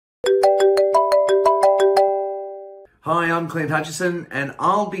Hi, I'm Clint Hutchison, and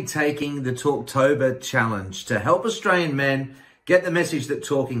I'll be taking the Talktober challenge to help Australian men get the message that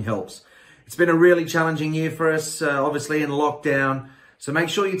talking helps. It's been a really challenging year for us, obviously in lockdown. So make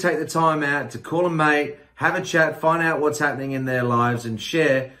sure you take the time out to call a mate, have a chat, find out what's happening in their lives and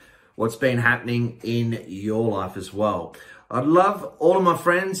share what's been happening in your life as well. I'd love all of my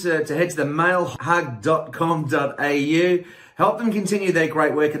friends to head to the malehug.com.au. Help them continue their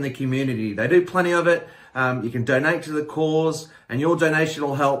great work in the community. They do plenty of it. You can donate to the cause, and your donation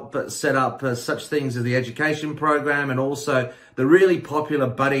will help set up such things as the education program and also the really popular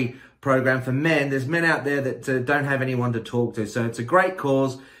buddy program for men. There's men out there that don't have anyone to talk to. So it's a great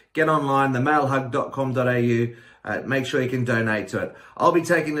cause. Get online, themalehug.com.au. Make sure you can donate to it. I'll be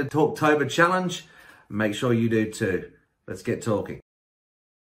taking the Talktober challenge. Make sure you do too. Let's get talking.